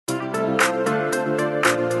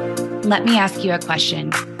Let me ask you a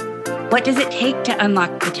question. What does it take to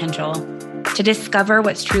unlock potential, to discover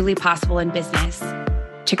what's truly possible in business,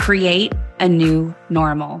 to create a new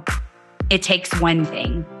normal? It takes one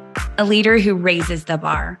thing: a leader who raises the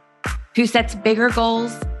bar, who sets bigger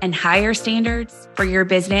goals and higher standards for your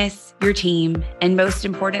business, your team, and most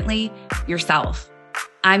importantly, yourself.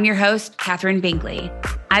 I'm your host, Catherine Binkley.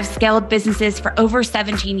 I've scaled businesses for over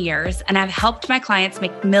 17 years, and I've helped my clients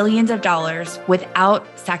make millions of dollars without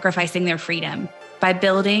sacrificing their freedom by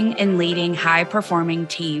building and leading high-performing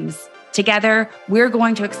teams. Together, we're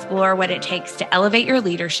going to explore what it takes to elevate your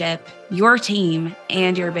leadership, your team,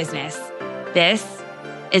 and your business. This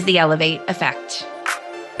is the Elevate Effect.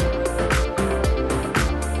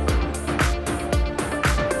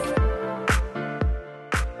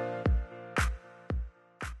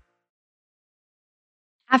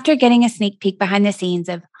 After getting a sneak peek behind the scenes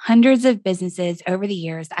of hundreds of businesses over the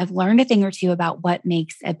years, I've learned a thing or two about what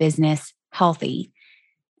makes a business healthy.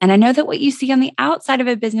 And I know that what you see on the outside of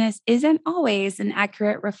a business isn't always an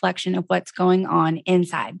accurate reflection of what's going on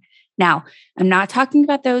inside. Now, I'm not talking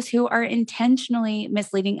about those who are intentionally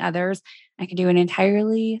misleading others. I could do an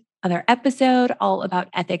entirely other episode all about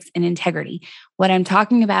ethics and integrity. What I'm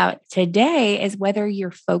talking about today is whether you're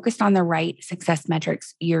focused on the right success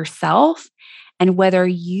metrics yourself and whether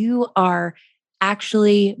you are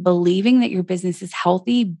actually believing that your business is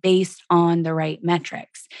healthy based on the right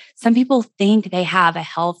metrics. Some people think they have a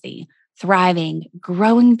healthy, thriving,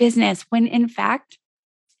 growing business when in fact,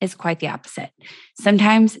 it's quite the opposite.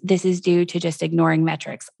 Sometimes this is due to just ignoring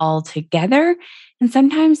metrics altogether, and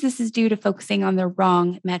sometimes this is due to focusing on the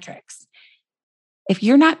wrong metrics. If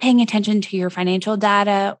you're not paying attention to your financial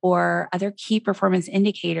data or other key performance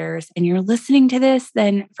indicators and you're listening to this,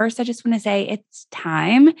 then first I just want to say it's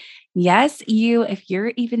time. Yes, if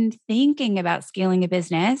you're even thinking about scaling a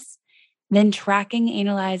business, then tracking,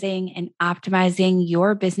 analyzing, and optimizing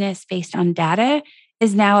your business based on data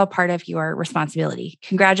is now a part of your responsibility.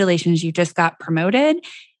 Congratulations, you just got promoted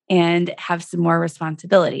and have some more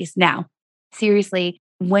responsibilities. Now, seriously,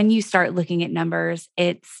 when you start looking at numbers,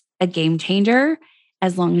 it's a game changer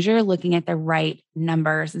as long as you're looking at the right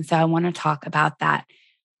numbers. And so I want to talk about that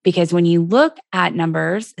because when you look at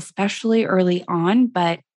numbers, especially early on,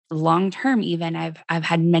 but long-term even, I've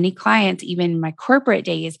had many clients, even in my corporate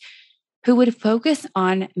days, who would focus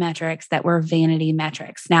on metrics that were vanity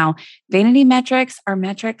metrics. Now, vanity metrics are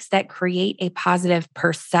metrics that create a positive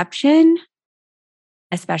perception,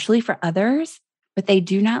 especially for others, but they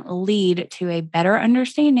do not lead to a better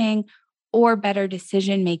understanding or better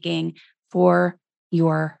decision-making for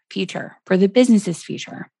your future, for the business's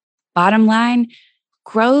future. Bottom line,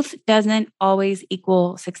 growth doesn't always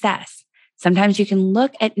equal success. Sometimes you can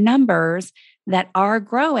look at numbers that are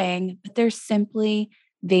growing, but they're simply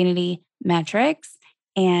vanity metrics.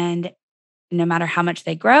 And no matter how much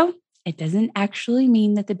they grow, it doesn't actually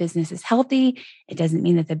mean that the business is healthy. It doesn't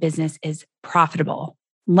mean that the business is profitable.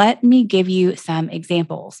 Let me give you some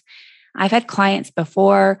examples. I've had clients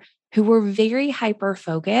before who were very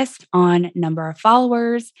hyper-focused on number of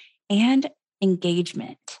followers and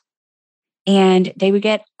engagement. And they would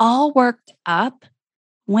get all worked up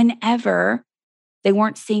whenever they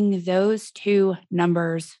weren't seeing those two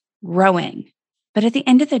numbers growing. But at the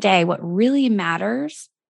end of the day, what really matters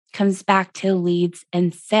comes back to leads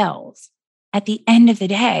and sales. At the end of the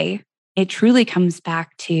day, it truly comes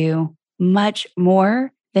back to much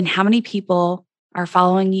more than how many people are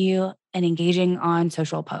following you and engaging on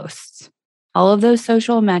social posts. All of those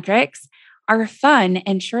social metrics are fun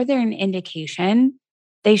and sure they're an indication.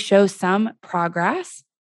 They show some progress,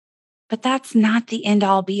 but that's not the end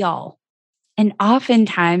all be all. And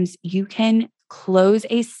oftentimes you can close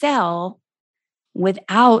a sale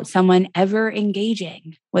without someone ever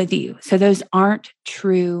engaging with you. So those aren't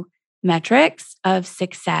true metrics of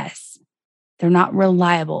success. They're not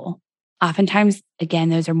reliable. Oftentimes, again,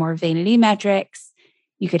 those are more vanity metrics.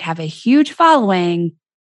 You could have a huge following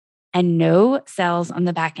and no sales on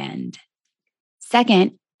the back end.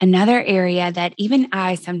 Second, another area that even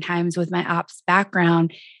I sometimes with my ops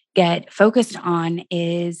background get focused on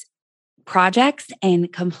is projects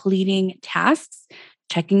and completing tasks,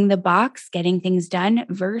 checking the box, getting things done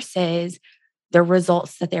versus the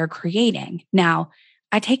results that they're creating. Now,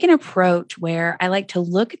 I take an approach where I like to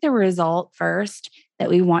look at the result first that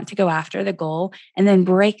we want to go after, the goal, and then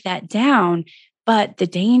break that down. But the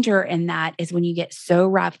danger in that is when you get so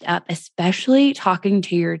wrapped up, especially talking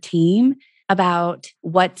to your team about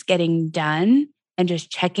what's getting done and just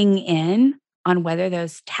checking in on whether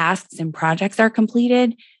those tasks and projects are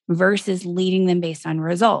completed versus leading them based on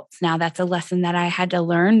results. Now, that's a lesson that I had to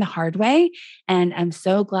learn the hard way. And I'm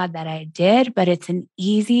so glad that I did, but it's an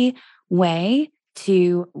easy way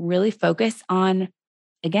to really focus on,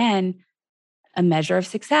 again, a measure of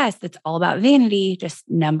success that's all about vanity, just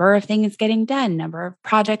number of things getting done, number of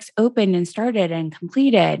projects opened and started and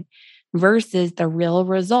completed versus the real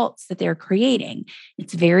results that they're creating.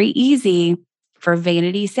 It's very easy for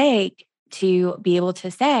vanity's sake to be able to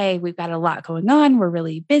say, we've got a lot going on, we're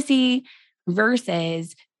really busy,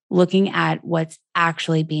 versus looking at what's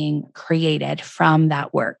actually being created from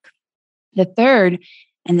that work. The third,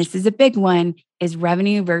 and this is a big one, is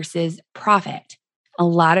revenue versus profit. A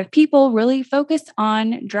lot of people really focus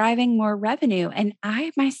on driving more revenue. And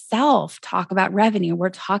I myself talk about revenue. We're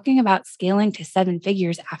talking about scaling to 7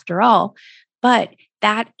 figures after all, but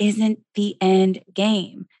that isn't the end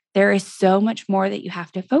game. There is so much more that you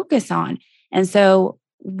have to focus on. And so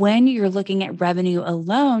when you're looking at revenue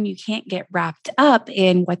alone, you can't get wrapped up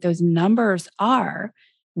in what those numbers are,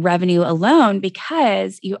 revenue alone,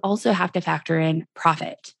 because you also have to factor in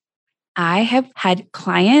profit. I have had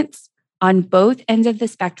clients on both ends of the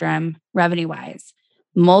spectrum, revenue wise,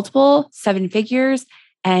 multiple 7 figures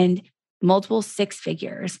and multiple 6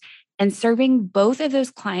 figures. And serving both of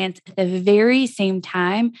those clients at the very same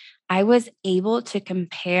time, I was able to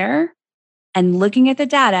compare, and looking at the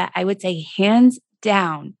data, I would say hands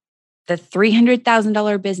down, the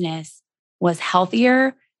 $300,000 business was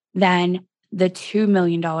healthier than the $2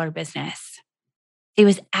 million business. It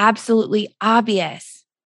was absolutely obvious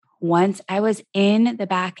once I was in the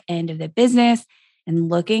back end of the business and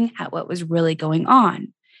looking at what was really going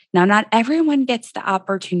on. Now, not everyone gets the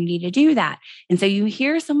opportunity to do that. And so you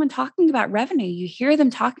hear someone talking about revenue, you hear them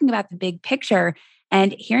talking about the big picture,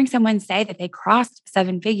 and hearing someone say that they crossed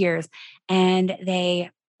 7 figures and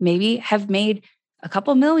they maybe have made a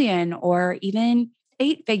couple million or even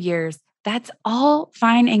 8 figures. That's all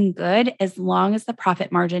fine and good as long as the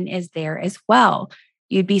profit margin is there as well.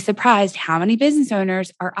 You'd be surprised how many business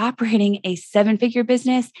owners are operating a 7 figure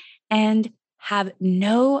business and have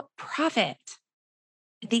no profit.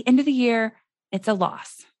 At the end of the year, it's a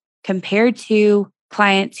loss compared to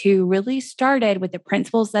clients who really started with the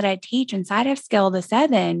principles that I teach inside of Scale to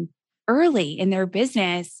 7 early in their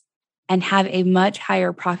business and have a much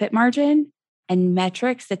higher profit margin and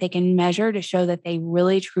metrics that they can measure to show that they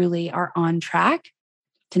really, truly are on track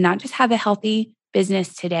to not just have a healthy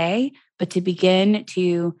business today, but to begin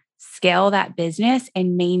to scale that business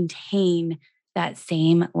and maintain that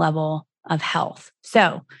same level of health.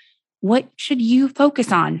 So, what should you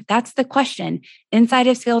focus on? That's the question. Inside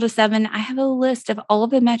of Scale to 7, I have a list of all of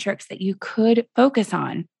the metrics that you could focus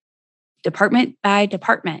on, department by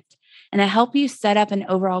department. And I help you set up an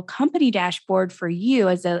overall company dashboard for you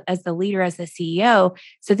as the leader, as the CEO,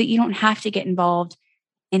 so that you don't have to get involved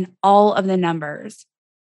in all of the numbers,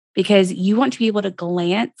 because you want to be able to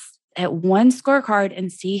glance at one scorecard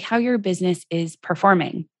and see how your business is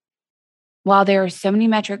performing. While there are so many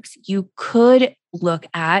metrics you could look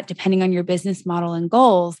at depending on your business model and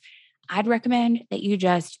goals, I'd recommend that you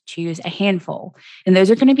just choose a handful. And those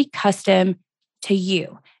are going to be custom to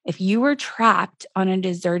you. If you were trapped on a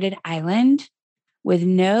deserted island with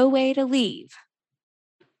no way to leave,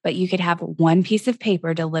 but you could have one piece of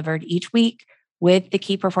paper delivered each week with the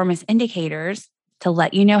key performance indicators to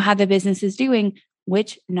let you know how the business is doing,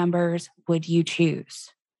 which numbers would you choose?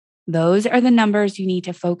 Those are the numbers you need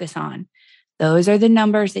to focus on. Those are the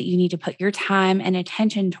numbers that you need to put your time and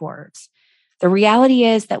attention towards. The reality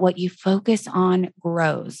is that what you focus on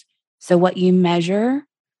grows. So what you measure,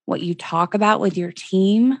 what you talk about with your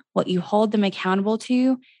team, what you hold them accountable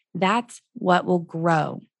to, that's what will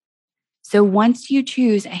grow. So once you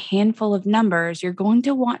choose a handful of numbers, you're going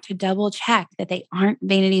to want to double check that they aren't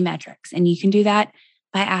vanity metrics. And you can do that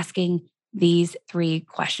by asking these 3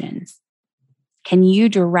 questions. Can you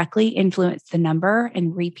directly influence the number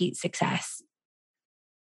and repeat success?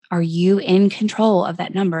 Are you in control of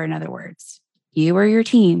that number? In other words, you or your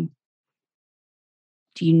team?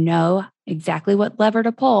 Do you know exactly what lever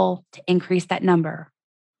to pull to increase that number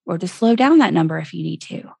or to slow down that number if you need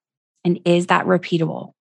to? And is that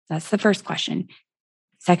repeatable? That's the first question.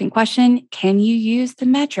 Second question, can you use the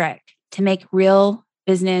metric to make real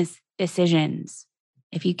business decisions?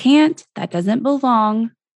 If you can't, that doesn't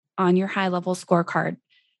belong on your high-level scorecard.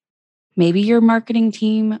 Maybe your marketing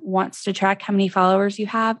team wants to track how many followers you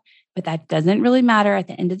have, but that doesn't really matter at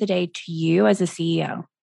the end of the day to you as a CEO.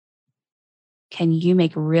 Can you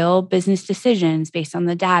make real business decisions based on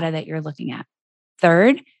the data that you're looking at?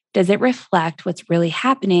 Third, does it reflect what's really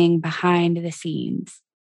happening behind the scenes?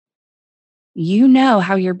 You know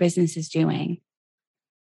how your business is doing.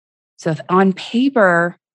 So if on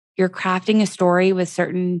paper You're crafting a story with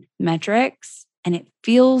certain metrics and it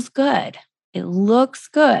feels good. It looks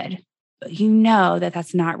good, but you know that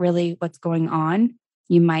that's not really what's going on.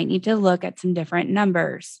 You might need to look at some different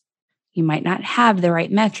numbers. You might not have the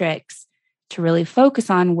right metrics to really focus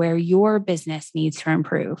on where your business needs to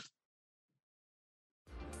improve.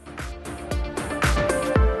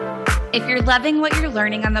 If you're loving what you're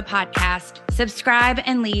learning on the podcast, subscribe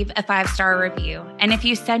and leave a 5-star review. And if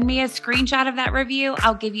you send me a screenshot of that review,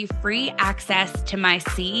 I'll give you free access to my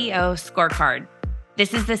CEO scorecard.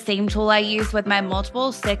 This is the same tool I use with my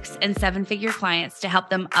multiple 6- and 7-figure clients to help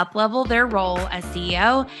them up-level their role as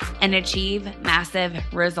CEO and achieve massive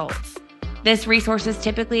results. This resource is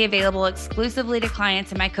typically available exclusively to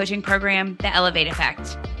clients in my coaching program, The Elevate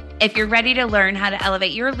Effect. If you're ready to learn how to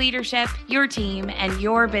elevate your leadership, your team, and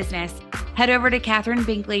your business, head over to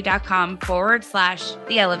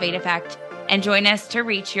katherinebinkley.com/The Elevate Effect and join us to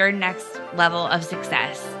reach your next level of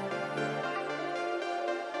success.